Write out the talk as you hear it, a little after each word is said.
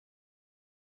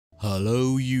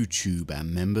Hello YouTube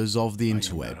and members of the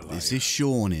interweb, this is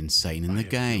Shaun, Insane in the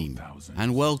Game,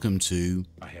 and welcome to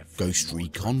Ghost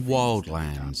Recon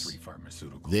Wildlands.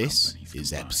 This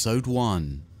is episode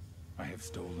 1. I have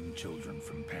stolen children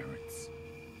from parents,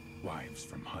 wives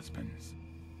from husbands,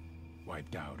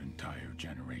 wiped out entire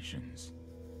generations.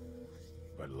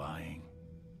 But lying,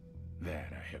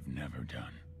 that I have never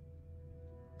done.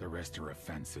 The rest are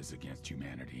offenses against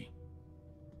humanity.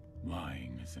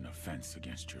 Lying is an offense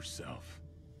against yourself.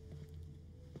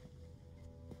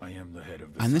 I am the head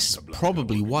of the And this is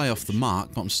probably way off the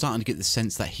mark, but I'm starting to get the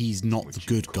sense that he's not the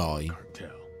good guy. Cartel.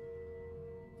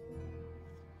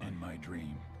 In my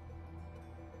dream,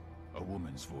 a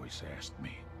woman's voice asked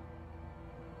me,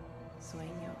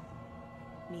 Sueño,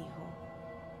 mijo,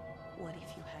 what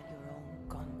if you had your own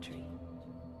country?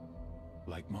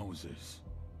 like Moses,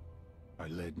 I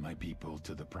led my people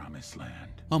to the promised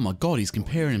land. Oh my god, he's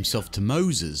comparing himself to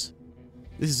Moses.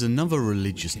 This is another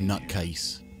religious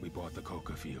nutcase. We bought the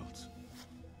coca fields.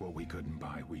 What we couldn't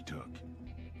buy, we took.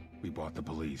 We bought the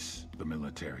police, the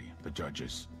military, the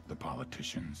judges, the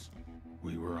politicians.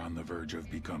 We were on the verge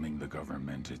of becoming the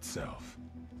government itself,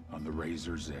 on the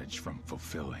razor's edge from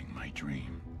fulfilling my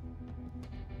dream.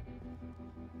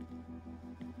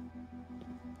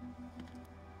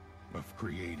 Of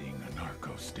creating a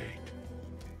narco-state.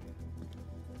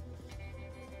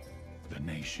 The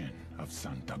nation of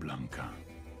Santa Blanca.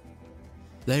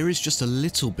 There is just a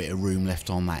little bit of room left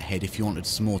on that head if you wanted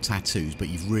some more tattoos, but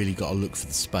you've really got to look for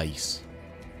the space.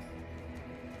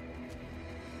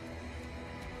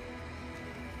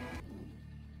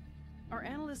 Our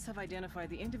analysts have identified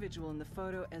the individual in the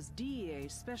photo as DEA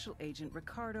Special Agent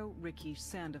Ricardo Ricky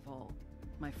Sandoval,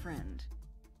 my friend.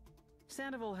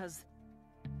 Sandoval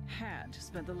had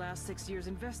spent the last 6 years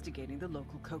investigating the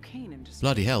local cocaine industry.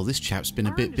 Bloody hell, this chap's been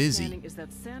a bit busy. Our understanding is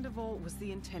that Sandoval was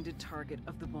the intended target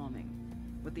of the bombing.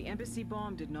 What the embassy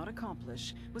bomb did not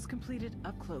accomplish was completed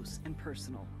up close and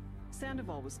personal.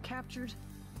 Sandoval was captured,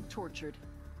 tortured,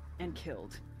 and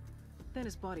killed. Then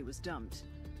his body was dumped.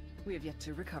 We have yet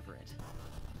to recover it.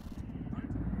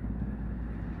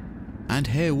 And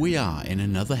here we are in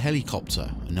another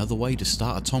helicopter. Another way to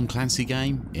start a Tom Clancy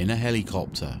game in a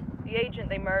helicopter. The agent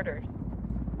they murdered.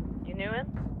 You knew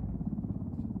him?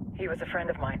 He was a friend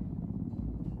of mine.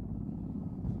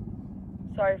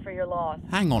 Sorry for your loss.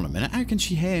 Hang on a minute, how can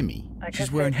she hear me? I She's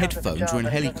could wearing say it comes with the headphones, job, we're in a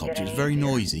but it doesn't helicopter, get it's any very easier.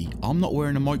 noisy. I'm not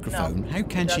wearing a microphone, how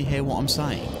can she hear what I'm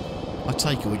saying? I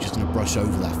take it we're just going to brush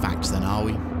over that fact then, are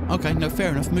we? Okay, no,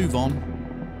 fair enough, move on.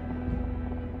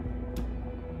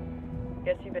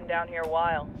 Guess you've been down here a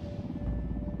while.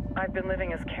 I've been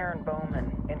living as Karen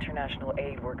Bowman, international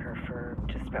aid worker, for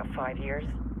just about 5 years.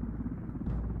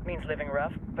 Means living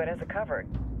rough, but as a cover,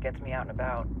 it gets me out and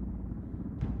about.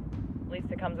 At least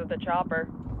it comes with a chopper.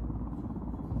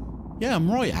 Yeah,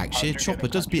 I'm right actually, a chopper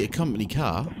does beat a company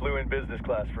car. Flew in business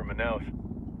class from Manaus.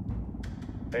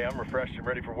 Hey, I'm refreshed and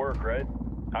ready for work, right?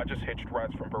 I just hitched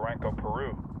rides from Barranco,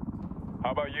 Peru.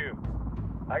 How about you?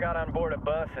 I got on board a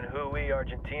bus in Jujuy,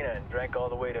 Argentina and drank all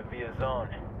the way to Villazon.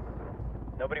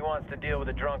 Nobody wants to deal with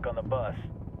a drunk on the bus.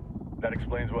 That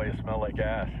explains why you smell like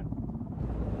ass.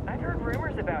 I've heard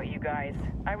rumors about you guys.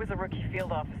 I was a rookie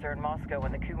field officer in Moscow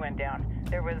when the coup went down.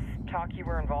 There was talk you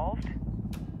were involved?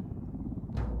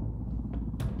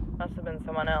 Must have been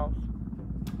someone else.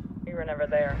 We were never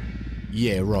there.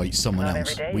 Yeah, right, someone Not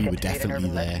else. every day We you were get to meet an definitely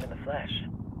urban legend there. in the flesh.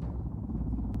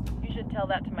 You should tell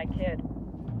that to my kid.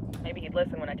 Maybe he'd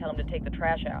listen when I tell him to take the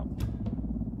trash out.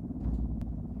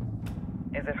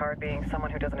 Is it hard being someone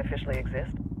who doesn't officially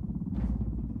exist?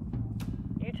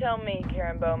 You tell me,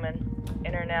 Karen Bowman,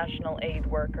 international aid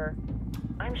worker.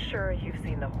 I'm sure you've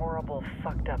seen the horrible,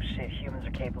 fucked up shit humans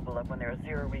are capable of when there are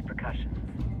zero repercussions.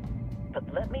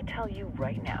 But let me tell you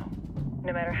right now,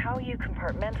 no matter how you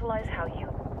compartmentalize, how you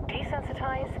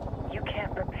desensitize, you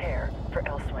can't prepare for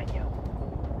El Sueño.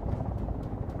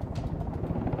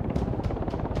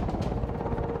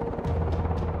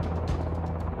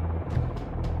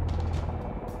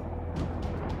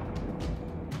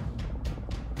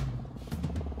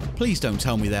 Please don't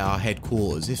tell me they're our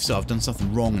headquarters. If so, I've done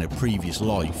something wrong in a previous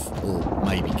life, or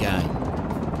maybe game.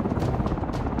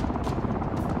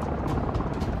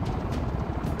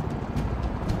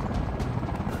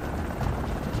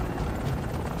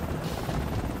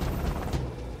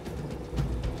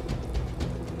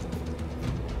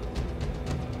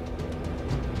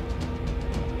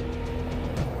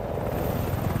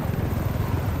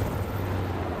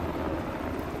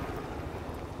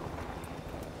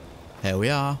 Here we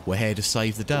are. We're here to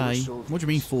save the day. What do you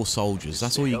mean 4 soldiers?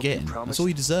 That's all you're getting. That's all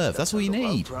you deserve. That's all you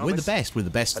need. We're the best. We're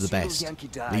the best of the best.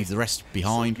 Leave the rest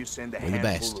behind. We're the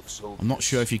best. I'm not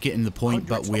sure if you're getting the point,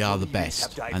 but we are the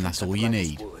best. And that's all you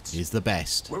need, is the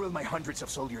best. Where will my hundreds of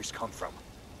soldiers come from?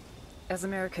 As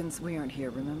Americans, we aren't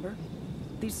here, remember?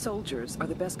 These soldiers are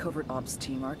the best covert ops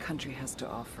team our country has to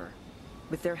offer.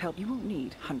 With their help, you won't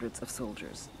need hundreds of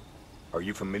soldiers. Are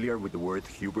you familiar with the word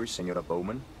Huber, Senora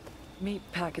Bowman? Meet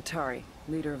Pakatari,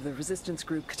 leader of the resistance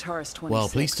group Kataris 26. Well,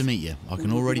 pleased to meet you. I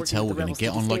can already tell we're going to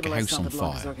get on like a house on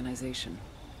fire. Organization.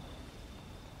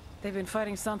 They've been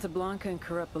fighting Santa Blanca and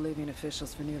corrupt Bolivian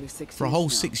officials for nearly 6 years For a whole now.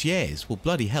 6 years? Well,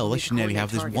 bloody hell, they should nearly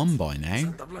have this won by now.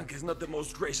 Santa Blanca is not the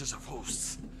most gracious of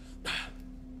hosts.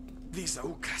 These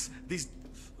Aucas, these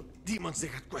demons they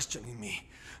had questioning me.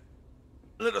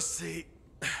 Let us say,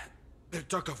 their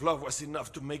talk of love was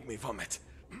enough to make me vomit.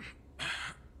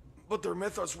 But their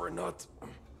methods were not...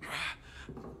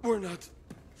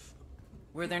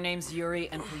 Were their names Yuri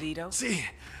and Polito? See,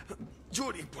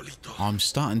 Yuri and Polito. I'm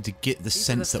starting to get the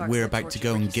sense that we're about to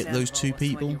go and get those 2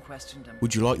 people.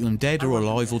 Would you like them dead or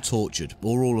alive or tortured?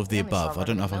 Or all of the above? I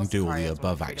don't know if I can do all the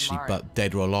above actually, but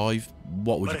dead or alive?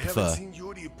 What would you prefer? I haven't seen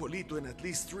Yuri and Polito in at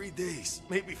least 3 days,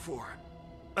 maybe 4.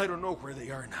 I don't know where they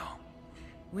are now.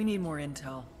 We need more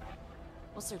intel.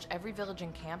 We'll search every village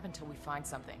and camp until we find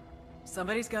something.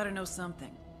 Somebody's got to know something.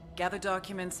 Gather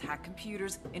documents, hack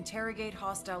computers, interrogate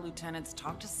hostile lieutenants,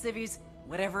 talk to civvies,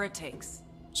 whatever it takes.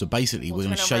 So basically, we're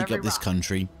going to shake up this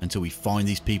country until we find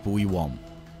these people we want.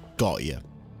 Got ya.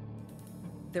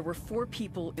 There were 4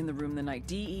 people in the room the night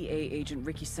DEA agent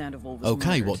Ricky Sandoval was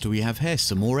Okay, murdered. what do we have here?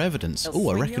 Some more evidence. El Oh,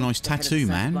 I Sueño, recognise the head of the tattoo,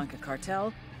 Santa man. Blanca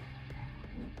cartel,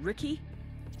 Ricky,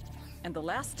 and the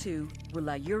last 2 were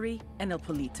La Yuri and El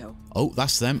Polito. Oh,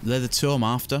 that's them. They're the 2 I'm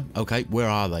after. Okay, where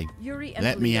are they? Yuri and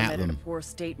Let Polito me at met them. at a poor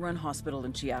state-run hospital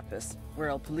in Chiapas, where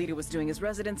El Polito was doing his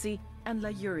residency and La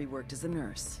Yuri worked as a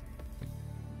nurse.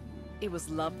 It was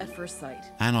love at first sight.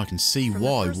 And I can see From the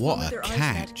why. first What moment a their eyes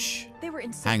catch. met, they were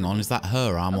Hang on, is that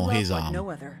her arm a or love his like arm?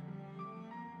 no other.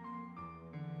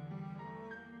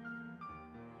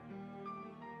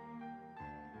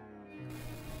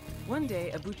 One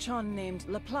day, a buchon named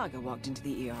La Plaga walked into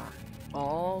the ER,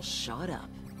 all shot up.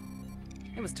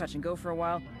 It was touch and go for a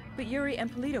while, but Yuri and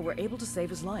Polito were able to save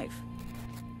his life.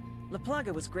 La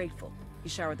Plaga was grateful. He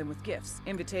showered them with gifts,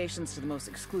 invitations to the most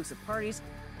exclusive parties,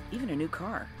 even a new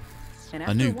car. And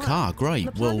after A new while, car? Great.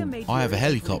 La Plaga Well, made I have a Yuri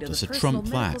and helicopter, Polito so the trump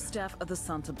personal medical that. staff of the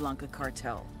Santa Blanca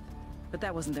cartel. But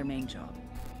that wasn't their main job.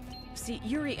 See,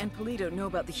 Yuri and Polito know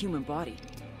about the human body.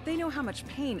 They know how much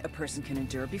pain a person can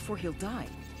endure before he'll die.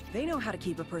 They know how to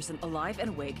keep a person alive and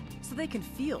awake so they can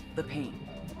feel the pain.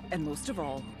 And most of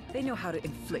all, they know how to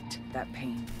inflict that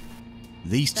pain.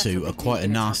 These That's 2 what are they quite did a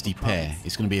in nasty Central pair. Province.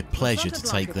 It's going to be a pleasure Santa to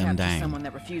Blanca take them captures someone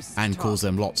down. that refuses to And talk. cause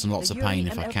them lots and lots The of Yuri pain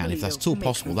if and I El can. If that's Polito at all makes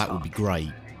possible, them that would be talk.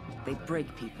 great. They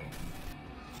break people.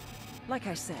 Like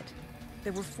I said,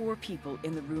 there were 4 people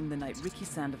in the room the night Ricky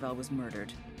Sandoval was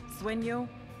murdered. Sueño,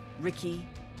 Ricky,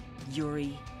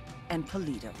 Yuri, and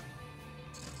Polito.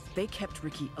 They kept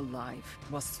Ricky alive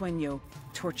while Sueño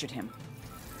tortured him.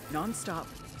 Non-stop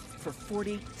for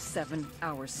 47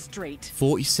 hours straight.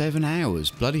 47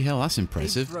 hours? Bloody hell, that's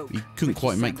impressive. broke He couldn't Ricky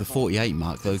quite make the Sandoval. 48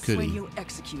 mark though, could he? Sueño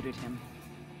executed him.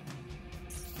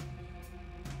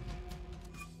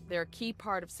 They're a key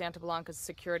part of Santa Blanca's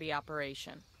security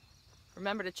operation.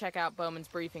 Remember to check out Bowman's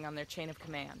briefing on their chain of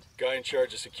command. Guy in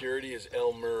charge of security is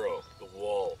El Muro, the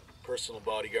Wall, personal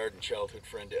bodyguard and childhood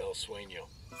friend to El Sueño.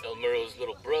 El Muro's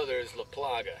little brother is La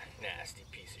Plaga, nasty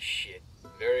piece of shit.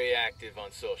 Very active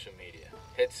on social media.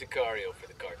 Head sicario for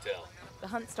the cartel. The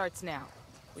hunt starts now.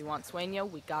 We want Sueño,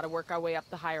 we gotta work our way up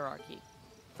the hierarchy.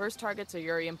 First targets are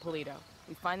Yuri and Polito.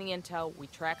 We find the intel, we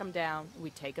track them down, we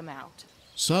take them out.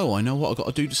 So, I know what I've got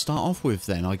to do to start off with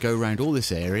then. I go around all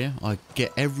this area, I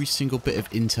get every single bit of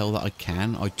intel that I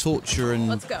can, I torture and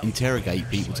Let's go. interrogate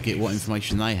people to get what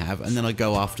information they have, and then I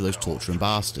go after those torturing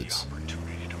bastards.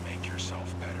 Opportunity to make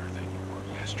yourself better than you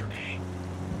were yesterday.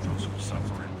 Those who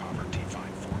suffer in poverty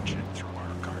find fortune through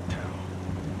our cartel.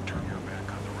 Turn your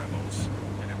back on the rebels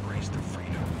and embrace the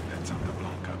freedom that Santa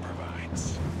Blanca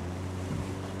provides.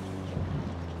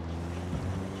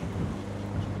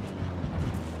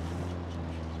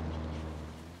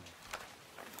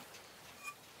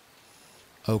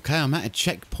 Okay, I'm at a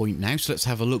checkpoint now, so let's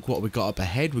have a look what we've got up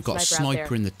ahead. We've got a Sniper out sniper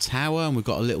there. in the tower, and we've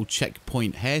got a little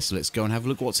checkpoint here, so let's go and have a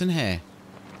look what's in here.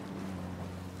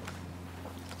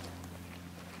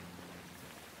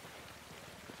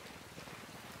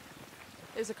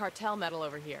 There's a cartel medal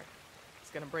over here. It's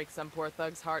gonna break some poor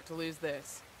thug's heart to lose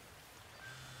this.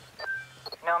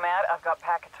 Nomad, I've got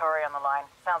Pakatari on the line.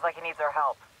 Sounds like he needs our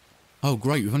help. Oh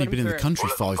great, we've only been in the country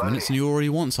 5 minutes and he already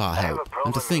wants our help.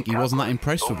 And to think he wasn't that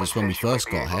impressed with us when we first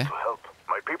got here.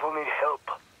 My people need help.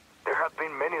 There have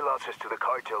been many losses to the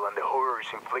cartel and the horrors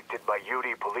inflicted by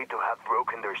Yuri and Polito have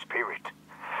broken their spirit.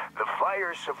 The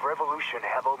fires of revolution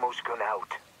have almost gone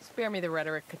out. Spare me the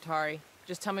rhetoric, Katari.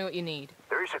 Just tell me what you need.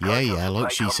 Yeah,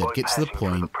 like she said, get to the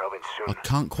point. I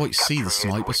can't quite see the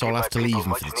sniper, so I'll have to leave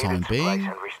him for the time being.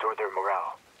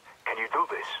 Can you do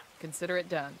this? Consider it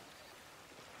done.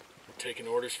 We're taking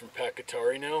orders from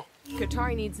Pakatari now?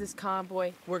 Katari needs this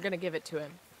convoy. We're gonna give it to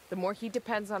him. The more he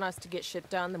depends on us to get shit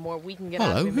done, the more we can get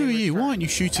out of him. Hello, who are you? Why aren't you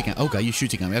shooting at... Okay, you're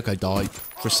shooting at me. Okay, die.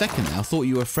 For a second there, I thought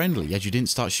you were friendly, as you didn't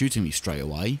start shooting me straight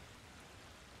away.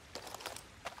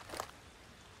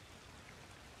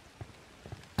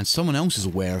 And someone else is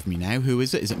aware of me now. Who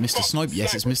is it? Is it Mr. Sniper?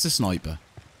 Yes, it's Mr. Sniper.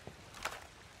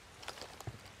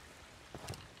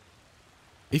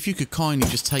 If you could kindly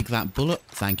just take that bullet,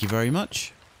 thank you very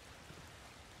much.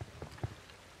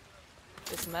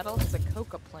 This metal has a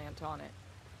coca plant on it.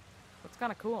 It's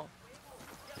kind of cool.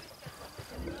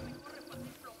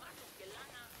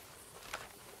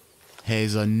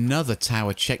 Here's another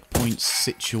tower checkpoint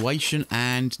situation,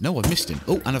 and... No, I've missed him.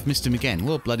 Oh, and I've missed him again.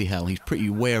 Well, bloody hell, he's pretty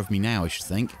aware of me now, I should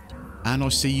think. And I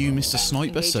see you, Mr.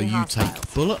 Sniper, so you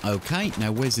take bullet. Okay,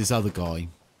 now where's this other guy?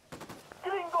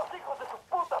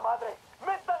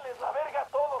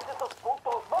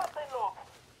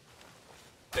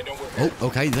 Oh,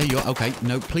 okay, there you are. Okay,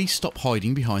 no, please stop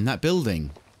hiding behind that building.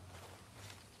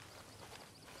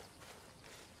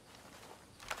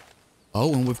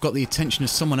 Oh, and we've got the attention of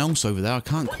someone else over there. I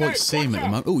can't quite see him at the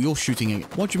moment. Oh, you're shooting a...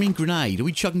 What do you mean grenade? Are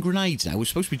we chucking grenades now? We're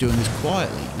supposed to be doing this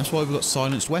quietly. That's why we've got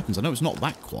silenced weapons. I know it's not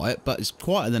that quiet, but it's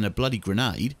quieter than a bloody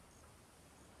grenade.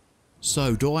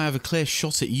 So, do I have a clear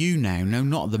shot at you now? No,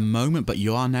 not at the moment, but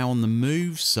you are now on the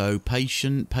move. So,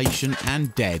 patient,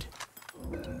 and dead.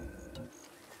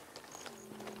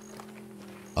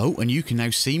 Oh, and you can now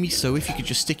see me, so if you could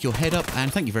just stick your head up,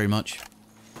 and thank you very much.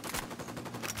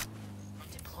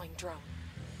 Deploying drone.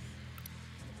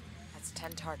 That's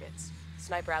 10 targets.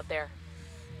 Sniper out there.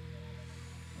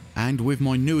 And with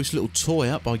my newest little toy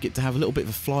up, I get to have a little bit of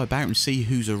a fly about and see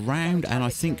who's around, and I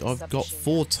think I've got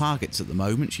 4 targets at the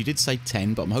moment. She did say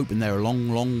 10, but I'm hoping they're a long,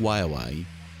 long way away.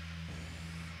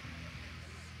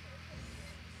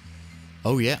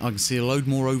 Oh yeah, I can see a load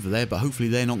more over there, but hopefully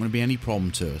they're not going to be any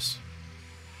problem to us.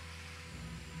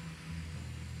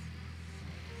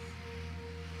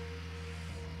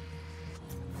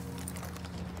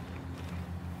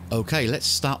 Okay, let's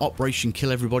start Operation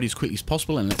Kill Everybody as quickly as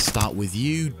possible, and let's start with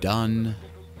you. Done.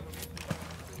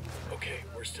 Okay,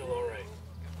 we're still alright.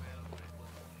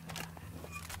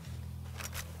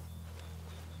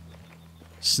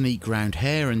 Sneak round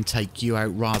here and take you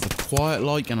out rather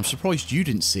quiet-like, and I'm surprised you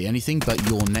didn't see anything, but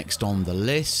you're next on the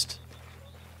list.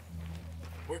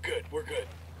 We're good, we're good.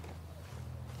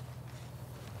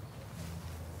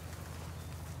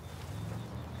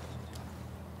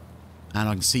 And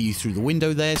I can see you through the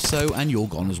window there, so, and you're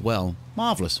gone as well.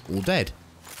 Marvellous, all dead.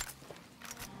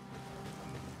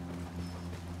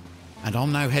 And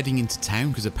I'm now heading into town,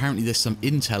 because apparently there's some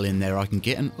intel in there I can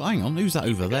get, and hang on, who's that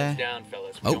over there? Down,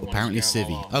 fellas. Oh, apparently a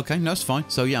civvy. Okay, no, that's fine.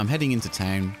 So yeah, I'm heading into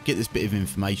town, get this bit of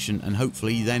information, and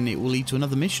hopefully then it will lead to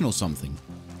another mission or something.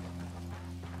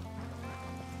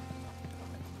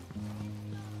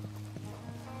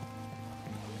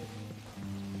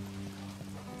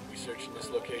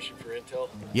 For intel?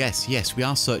 Yes, we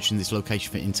are searching this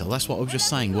location for intel. That's what I was just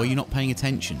saying. Were you not paying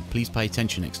attention? Please pay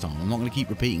attention next time. I'm not going to keep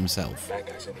repeating myself. Bad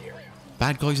guys in the area.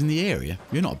 Bad guys in the area?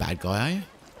 You're not a bad guy, are you?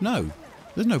 No.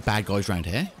 There's no bad guys around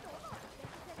here.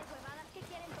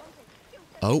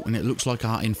 Oh, and it looks like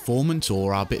our informant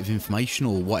or our bit of information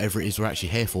or whatever it is we're actually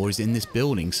here for is in this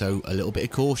building, so a little bit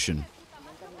of caution.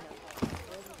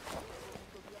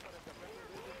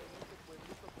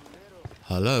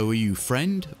 Hello, are you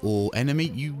friend or enemy?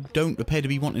 You don't appear to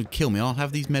be wanting to kill me. I'll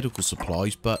have these medical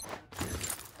supplies, but...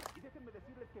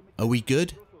 Are we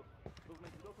good?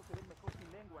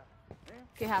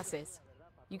 ¿Qué haces?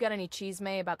 You got any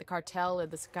chisme about the cartel or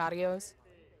the sicarios?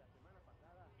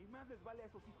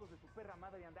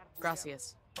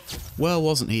 Gracias. Well,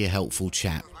 wasn't he a helpful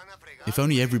chap? If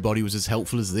only everybody was as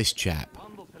helpful as this chap.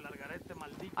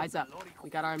 Eyes up. We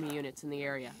got army units in the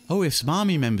area. Oh, we have some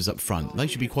army members up front. They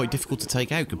should be quite difficult to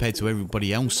take out compared to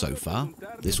everybody else so far.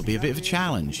 This will be a bit of a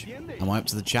challenge. Am I up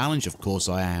to the challenge? Of course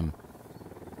I am.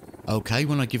 Okay,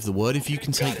 when I give the word, if you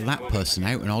can take that person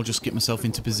out, and I'll just get myself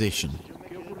into position.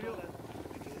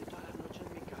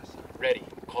 Ready.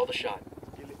 Call the shot.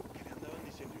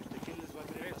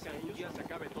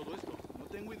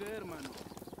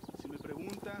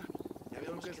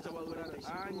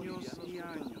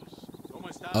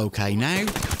 Okay, now.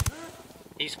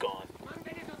 He's gone.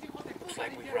 Looks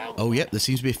like we've routed. Oh, yep, there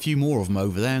seems to be a few more of them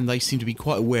over there, and they seem to be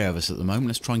quite aware of us at the moment.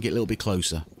 Let's try and get a little bit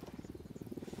closer.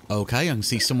 Okay, I can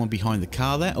see someone behind the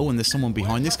car there. Oh, and there's someone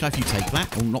behind this guy. If you take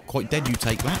that. Oh, not quite dead. You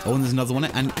take that. Oh, and there's another one.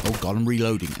 And, oh, God, I'm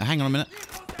reloading. Hang on a minute.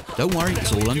 Don't worry,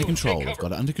 it's all under control. I've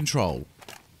got it under control.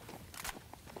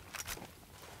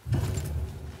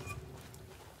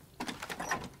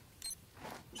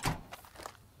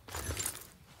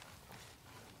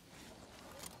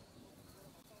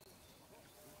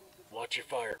 Watch your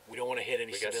fire. We don't want to hit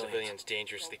any civilians. We got civilians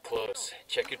dangerously close.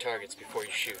 Check your targets before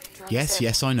you shoot.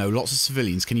 Yes, I know. Lots of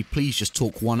civilians. Can you please just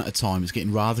talk one at a time? It's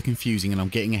getting rather confusing and I'm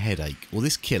getting a headache. Well,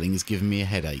 this killing is giving me a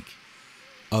headache.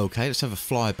 Okay, let's have a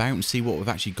fly about and see what we've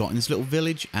actually got in this little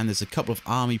village. And there's a couple of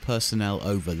army personnel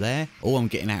over there. Oh, I'm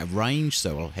getting out of range,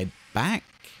 so I'll head back.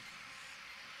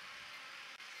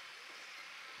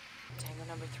 Tango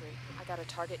number 3. I got a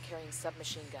target carrying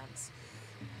submachine guns.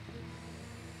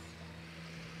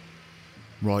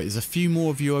 Right, there's a few more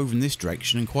of you over in this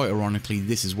direction, and quite ironically,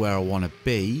 this is where I want to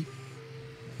be.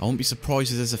 I won't be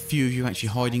surprised if there's a few of you actually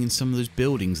hiding in some of those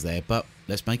buildings there, but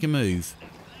let's make a move.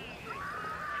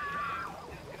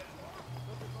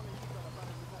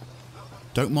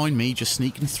 Don't mind me just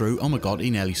sneaking through. Oh my God, he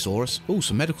nearly saw us. Oh,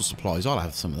 some medical supplies. I'll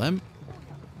have some of them.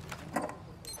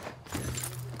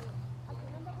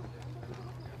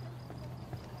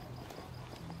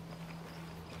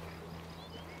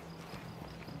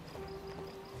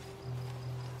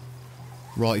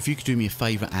 Right, if you could do me a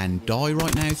favour and die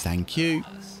right now, thank you.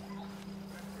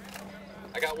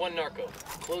 I got one narco,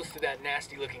 close to that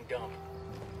nasty looking dump.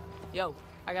 Yo,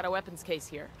 I got a weapons case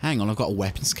here. Hang on, I've got a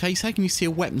weapons case? How can you see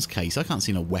a weapons case? I can't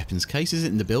see no weapons case. Is it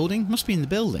in the building? Must be in the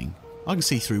building. I can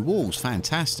see through walls.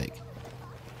 Fantastic.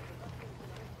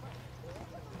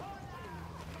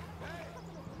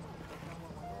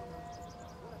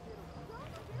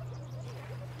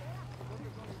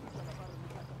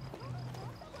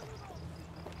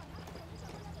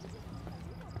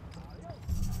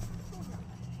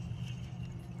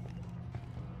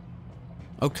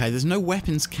 Okay, there's no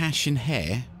weapons cache in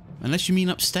here, unless you mean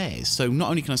upstairs. So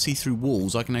not only can I see through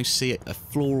walls, I can now see a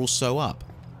floor or so up.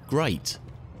 Great.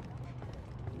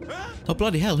 Oh,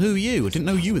 bloody hell, who are you? I didn't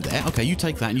know you were there. Okay, you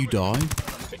take that and you die.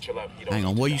 Hang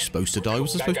on, were you supposed to die?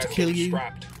 Was I supposed to kill you?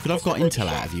 Could I've got intel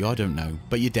out of you? I don't know.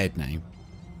 But you're dead now.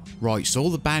 Right, so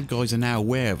all the bad guys are now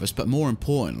aware of us, but more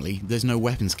importantly, there's no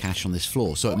weapons cache on this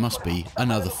floor, so it must be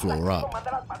another floor up.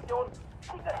 I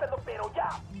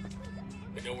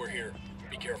know we're here.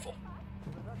 Be careful.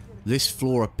 This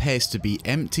floor appears to be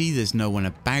empty. There's no one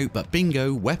about, but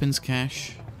bingo, weapons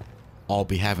cache. I'll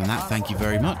be having that, thank you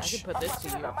very much. I can put this to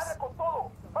use.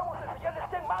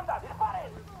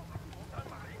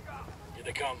 Here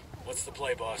they come. What's the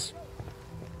play, boss?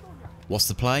 What's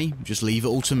the play? Just leave it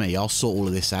all to me. I'll sort all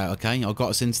of this out, okay? I got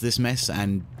us into this mess,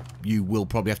 and you will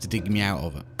probably have to dig me out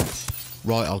of it.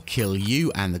 Right, I'll kill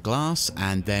you and the glass,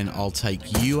 and then I'll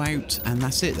take you out, and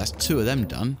that's it. That's 2 of them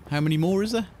done. How many more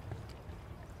is there?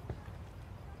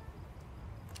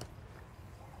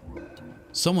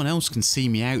 Someone else can see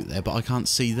me out there, but I can't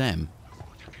see them.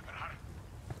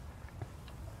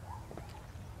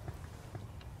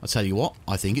 I'll tell you what,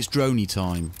 I think it's droney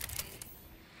time.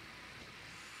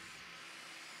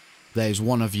 There's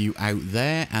one of you out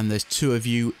there, and there's 2 of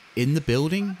you in the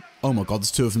building. Oh my God, there's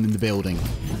 2 of them in the building.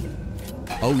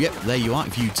 Oh, yep, there you are,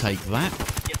 if you take that.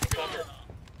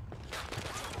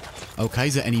 Okay,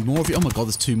 is there any more of you? Oh my God,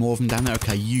 there's 2 more of them down there.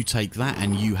 Okay, you take that,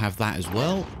 and you have that as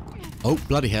well. Oh,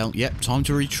 bloody hell, yep, time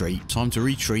to retreat. Time to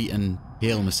retreat and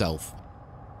heal myself.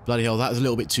 Bloody hell, that was a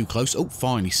little bit too close. Oh,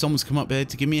 finally, someone's come up there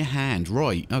to give me a hand.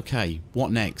 Right, okay,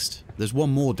 what next? There's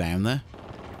one more down there.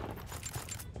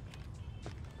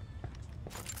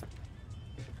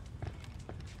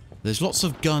 There's lots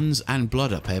of guns and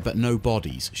blood up here, but no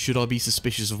bodies. Should I be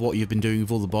suspicious of what you've been doing with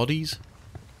all the bodies?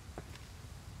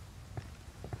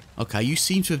 Okay, you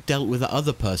seem to have dealt with the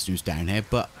other person who's down here,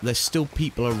 but there's still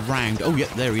people around. Oh,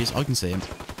 yeah, there he is. I can see him.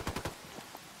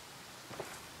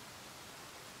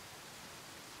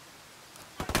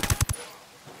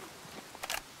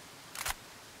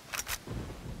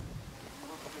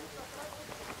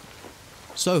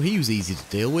 So he was easy to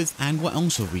deal with, and what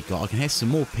else have we got? I can hear some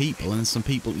more people, and some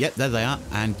people... Yep, there they are,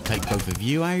 and take both of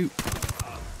you out.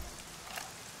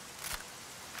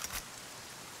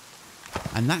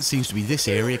 And that seems to be this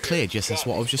area cleared. Yes, that's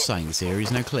what I was just saying. This area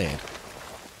is now cleared.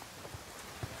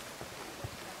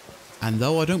 And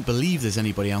though I don't believe there's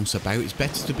anybody else about, it's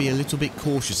better to be a little bit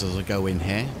cautious as I go in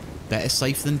here. Better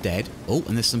safe than dead. Oh,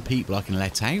 and there's some people I can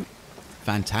let out.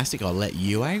 Fantastic, I'll let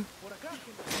you out.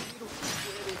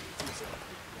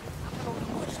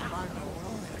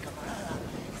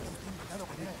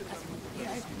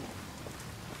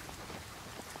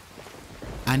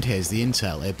 And here's the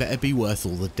intel. It better be worth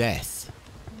all the death.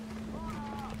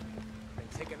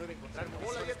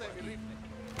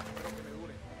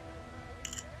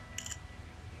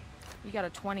 You got a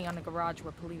 20 on the garage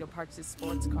where Polito parks his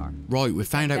sports car. Right, we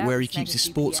found out where he keeps his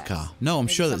sports car. No, I'm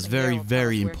sure that's very,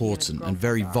 very important and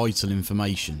very vital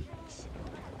information.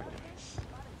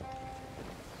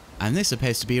 And this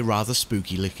appears to be a rather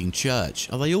spooky looking church.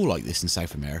 Are they all like this in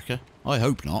South America? I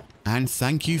hope not. And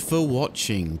thank you for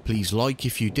watching. Please like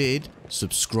if you did.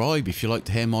 Subscribe if you like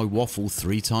to hear my waffle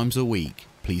 3 times a week.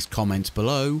 Please comment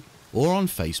below, or on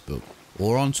Facebook,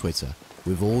 or on Twitter,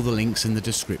 with all the links in the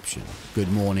description.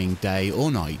 Good morning, day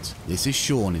or night. This is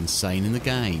Shaun, Insane in the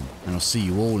Game, and I'll see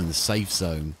you all in the safe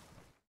zone.